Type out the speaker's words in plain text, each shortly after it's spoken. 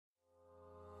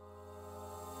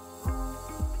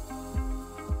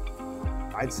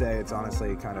I'd say it's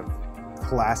honestly kind of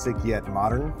classic yet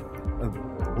modern. A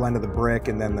blend of the brick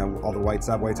and then all the white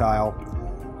subway tile.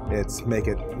 Makes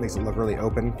it look really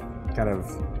open, kind of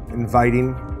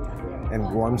inviting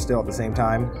and warm still at the same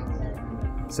time.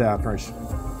 So pretty much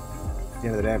at the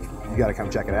end of the day, you got to come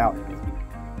check it out.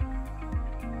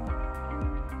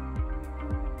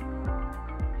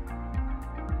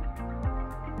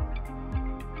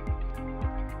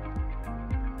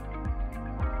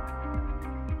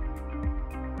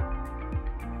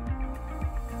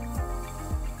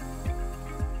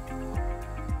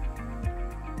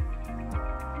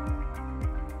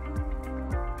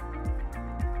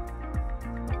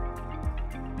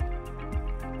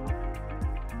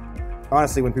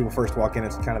 Honestly, when people first walk in,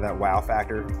 it's kind of that wow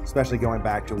factor, especially going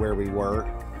back to where we were.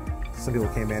 Some people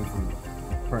came in from,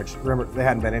 remember, they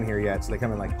hadn't been in here yet, so they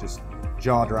come in like just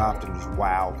jaw dropped and just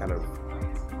wow, kind of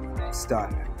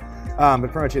stunned.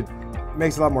 But pretty much it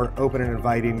makes it a lot more open and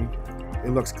inviting.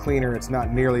 It looks cleaner, it's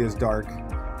not nearly as dark.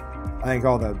 I think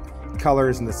all the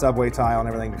colors and the subway tile and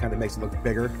everything kind of makes it look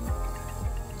bigger.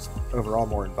 It's overall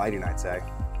more inviting, I'd say.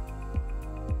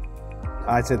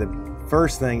 I'd say the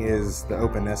first thing is the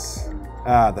openness.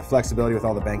 The flexibility with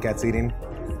all the banquette seating.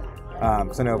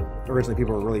 Because I know originally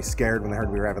people were really scared when they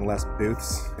heard we were having less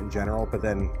booths in general, but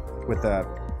then with the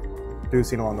booth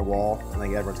seating along the wall, I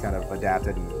think everyone's kind of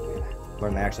adapted and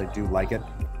learned they actually do like it.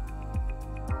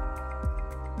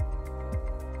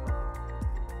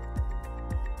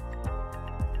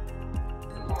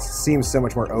 It seems so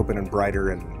much more open and brighter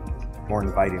and more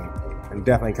inviting. And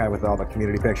definitely kind of with all the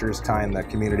community pictures, tying the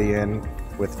community in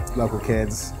with local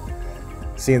kids.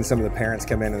 Seeing some of the parents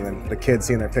come in and then the kids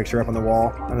seeing their picture up on the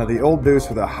wall. I know the old booths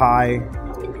with a high,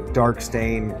 dark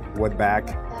stain wood back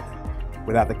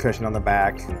without the cushion on the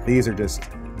back. These are just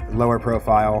lower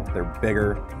profile, they're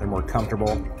bigger, they're more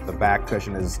comfortable. The back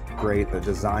cushion is great. The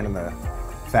design and the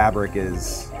fabric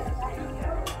it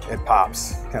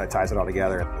pops, kind of ties it all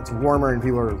together. It's warmer and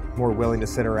people are more willing to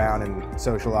sit around and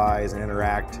socialize and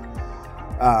interact.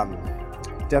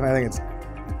 Definitely, I think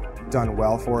it's done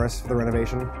well for us for the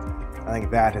renovation. I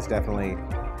think that has definitely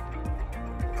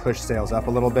pushed sales up a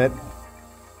little bit.